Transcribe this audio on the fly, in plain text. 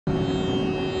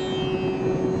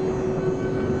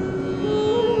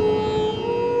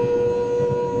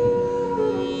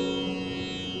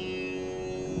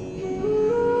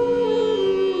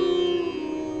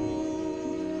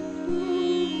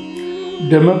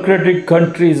democratic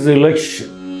country's election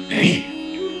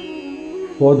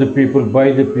for the people, by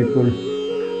the people,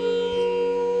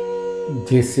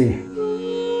 they say.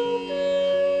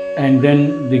 And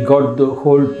then the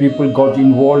whole people got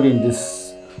involved in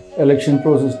this election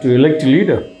process to elect a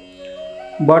leader.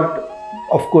 But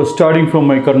of course, starting from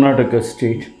my Karnataka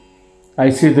state, I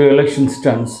see the election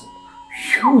stands,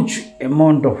 huge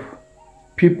amount of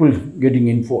people getting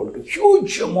involved,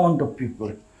 huge amount of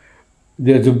people.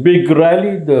 There's a big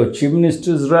rally, the Chief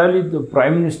Minister's rally, the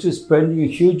Prime Minister is spending a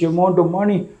huge amount of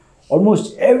money.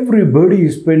 Almost everybody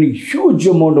is spending huge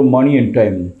amount of money and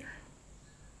time.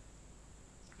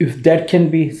 If that can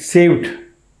be saved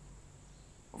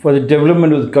for the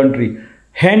development of the country,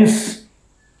 hence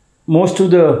most of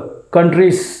the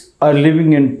countries are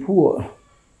living in poor.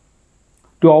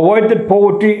 To avoid the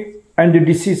poverty and the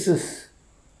diseases,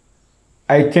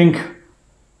 I think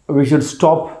we should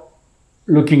stop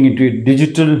looking into it.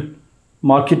 Digital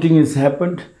marketing has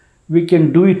happened. We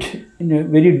can do it in a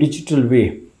very digital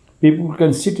way. People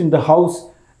can sit in the house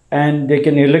and they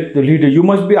can elect the leader. You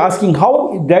must be asking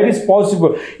how that is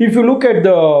possible. If you look at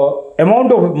the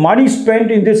amount of money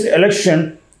spent in this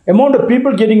election, amount of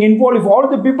people getting involved, if all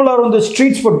the people are on the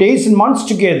streets for days and months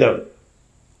together,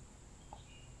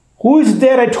 who is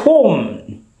there at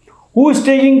home? Who is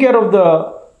taking care of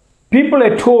the people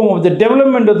at home, of the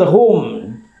development of the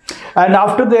home? And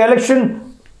after the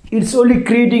election, it's only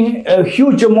creating a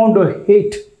huge amount of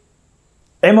hate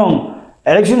among.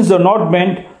 Elections are not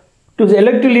meant to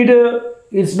elect a leader.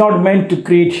 It's not meant to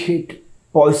create hate,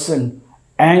 poison,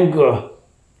 anger,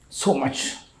 so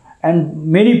much. And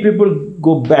many people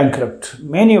go bankrupt.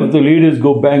 Many of the leaders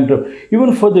go bankrupt.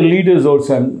 Even for the leaders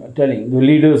also, I'm telling, the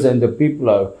leaders and the people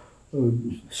are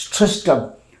stressed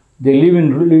up. They live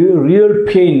in real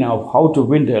pain of how to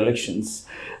win the elections.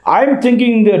 I'm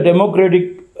thinking the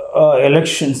democratic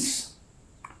elections,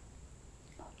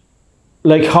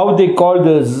 like how they call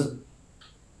this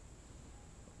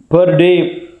per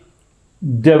day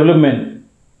development,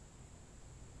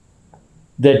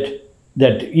 that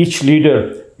each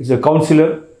leader is a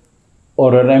councillor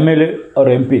or an MLA or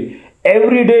MP.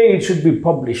 Every day it should be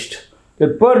published.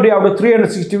 That per day out of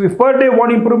 365, per day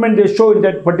one improvement they show in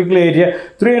that particular area,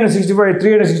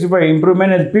 365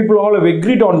 improvement, and people all have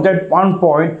agreed on that one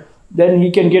point, then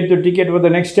he can get the ticket for the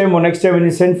next time, or next time when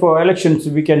he sent for elections,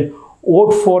 we can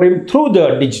vote for him through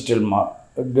the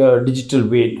digital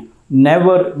way.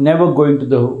 Never going to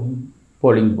the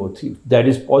polling booth. If that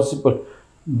is possible,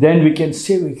 then we can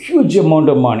save a huge amount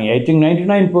of money. I think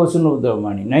 99% of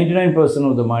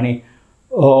the money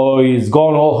is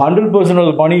gone. 100% of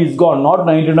the money is gone, not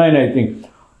 99, I think.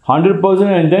 100%,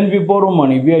 and then we borrow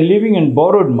money. We are living in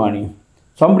borrowed money,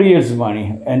 somebody else's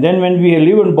money. And then when we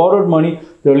live in borrowed money,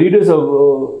 the leaders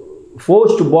are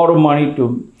forced to borrow money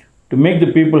to make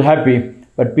the people happy.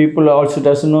 But people also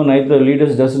doesn't know, neither the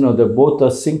leaders doesn't know, they both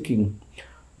are sinking.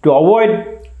 To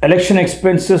avoid election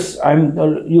expenses, I'm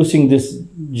using this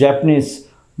Japanese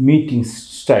meeting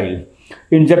style.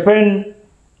 In Japan,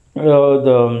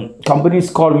 the companies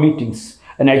call meetings,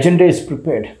 an agenda is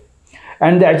prepared,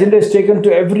 and the agenda is taken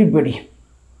to everybody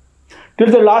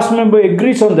till the last member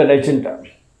agrees on that agenda.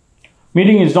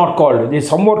 Meeting is not called. They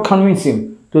somewhat convince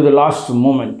him to the last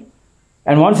moment,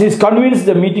 and once he is convinced,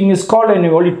 the meeting is called, and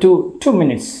only two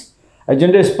minutes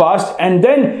agenda is passed. And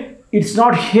then it's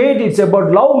not hate, it's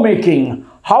about love making.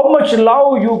 How much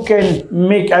love you can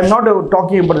make. I'm not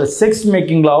talking about the sex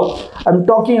making love. I'm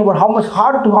talking about how much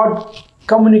heart to heart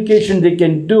communication they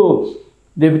can do.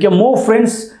 They become more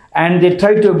friends and they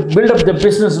try to build up the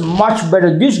business much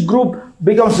better. This group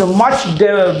becomes much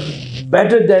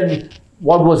better than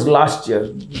what was last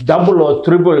year. Double or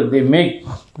triple they make,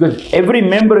 because every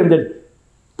member in the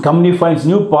company finds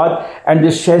new path and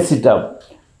they shares it up.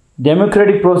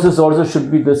 Democratic process also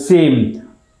should be the same.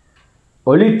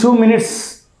 Only 2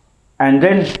 minutes and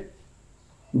then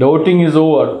the voting is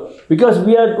over. Because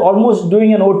we are almost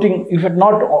doing an voting, if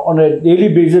not on a daily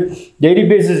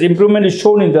basis, improvement is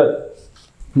shown in the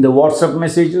WhatsApp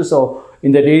messages, or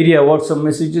in that area WhatsApp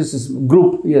messages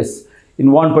group. Yes,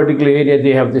 in one particular area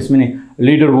they have this many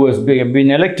leader who has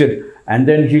been elected, and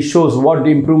then he shows what the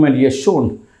improvement he has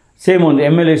shown. Same on the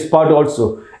MLA's part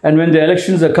also. And when the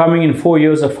elections are coming in 4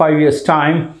 years or 5 years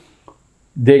time,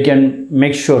 they can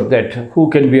make sure that who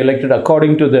can be elected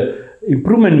according to the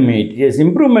improvement made. Yes,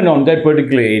 improvement on that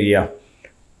particular area.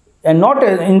 And not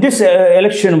in this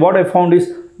election, what I found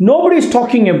is nobody is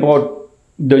talking about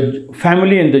the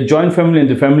family and the joint family and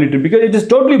the family tree, because it is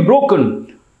totally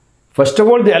broken. First of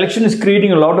all, the election is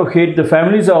creating a lot of hate. The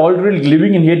families are already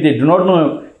living in hate. They do not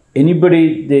know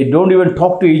Anybody, they don't even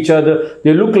talk to each other.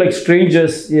 They look like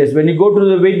strangers. Yes, when you go to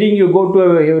the wedding, you go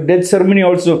to a death ceremony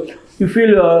also, you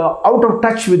feel out of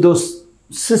touch with those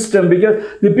system, because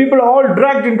the people are all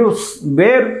dragged into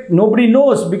where nobody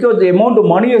knows, because the amount of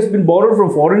money has been borrowed from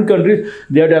foreign countries.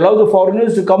 They had allowed the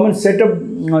foreigners to come and set up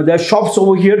their shops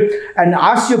over here and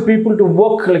ask your people to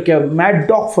work like a mad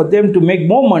dog for them to make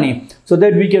more money so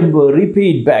that we can repay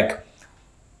it back.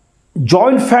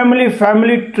 Joint family,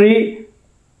 family tree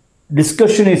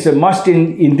discussion is a must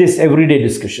in this everyday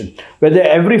discussion. Whether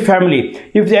every family,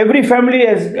 if every family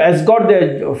has got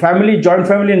their family, joint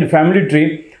family and family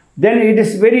tree, then it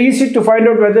is very easy to find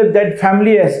out whether that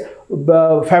family has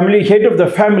family head of the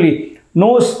family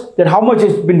knows that how much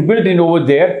has been built in over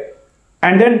there.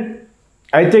 And then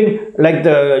I think like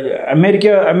the America,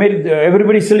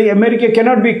 everybody silly, America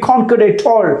cannot be conquered at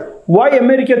all. Why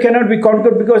America cannot be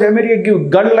conquered? Because America gives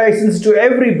gun license to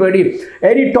everybody.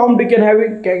 Any Tom, Dick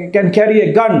can carry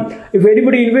a gun. If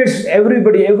anybody invades,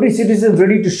 every citizen is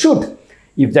ready to shoot.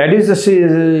 If that is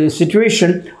the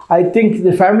situation, I think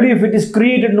the family, if it is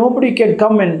created, nobody can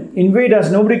come and invade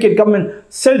us. Nobody can come and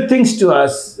sell things to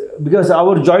us, because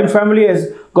our joint family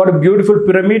has got a beautiful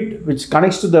pyramid which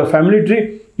connects to the family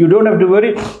tree. You don't have to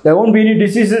worry. There won't be any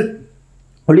diseases.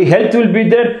 Only health will be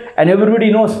there, and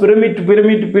everybody knows pyramid to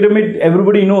pyramid to pyramid.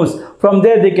 Everybody knows. From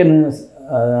there they can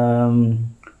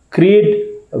create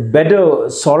better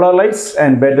solar lights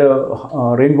and better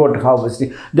rainwater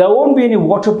harvesting. There won't be any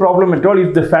water problem at all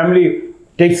if the family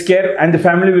takes care, and the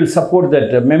family will support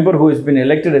that member who has been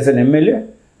elected as an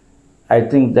MLA. I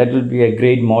think that will be a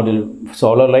great model.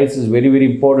 Solar lights is very, very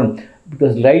important,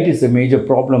 because light is a major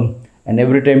problem, and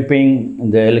every time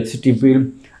paying the electricity bill,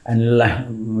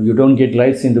 and you don't get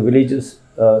lights in the villages,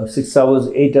 6 hours,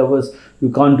 8 hours, you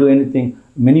can't do anything.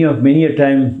 Many a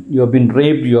time you have been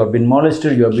raped, you have been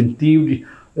molested, you have been thieved,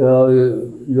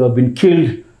 you have been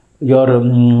killed, your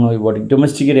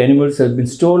domesticated animals have been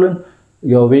stolen,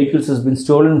 your vehicles has been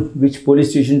stolen. Which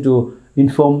police station to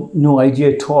inform? No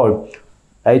idea at all.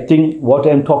 I think what I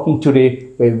am talking today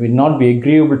will not be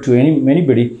agreeable to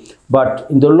anybody, but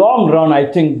in the long run, I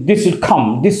think this will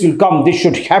come, this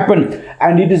should happen,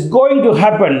 and it is going to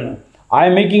happen. I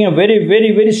am making a very,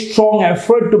 very, very strong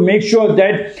effort to make sure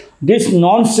that this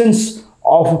nonsense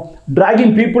of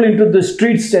dragging people into the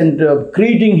streets and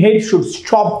creating hate should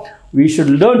stop. We should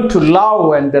learn to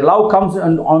love, and the love comes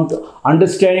on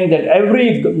understanding that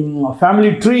every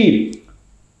family tree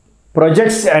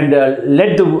projects and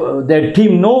let their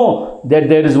team know that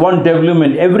there is one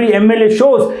development. Every MLA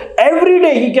shows every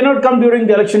day. He cannot come during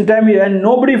the election time, and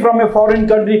nobody from a foreign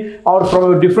country or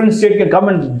from a different state can come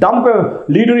and dump a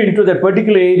leader into that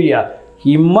particular area.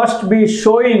 He must be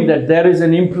showing that there is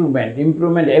an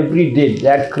improvement every day.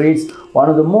 That creates one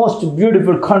of the most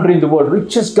beautiful country in the world,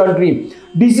 richest country,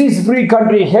 disease-free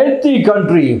country, healthy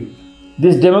country.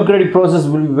 This democratic process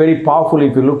will be very powerful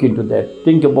if you look into that.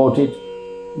 Think about it.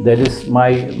 That is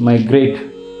my great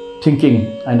thinking,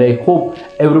 and I hope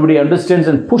everybody understands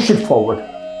and push it forward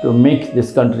to make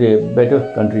this country a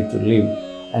better country to live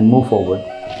and move forward.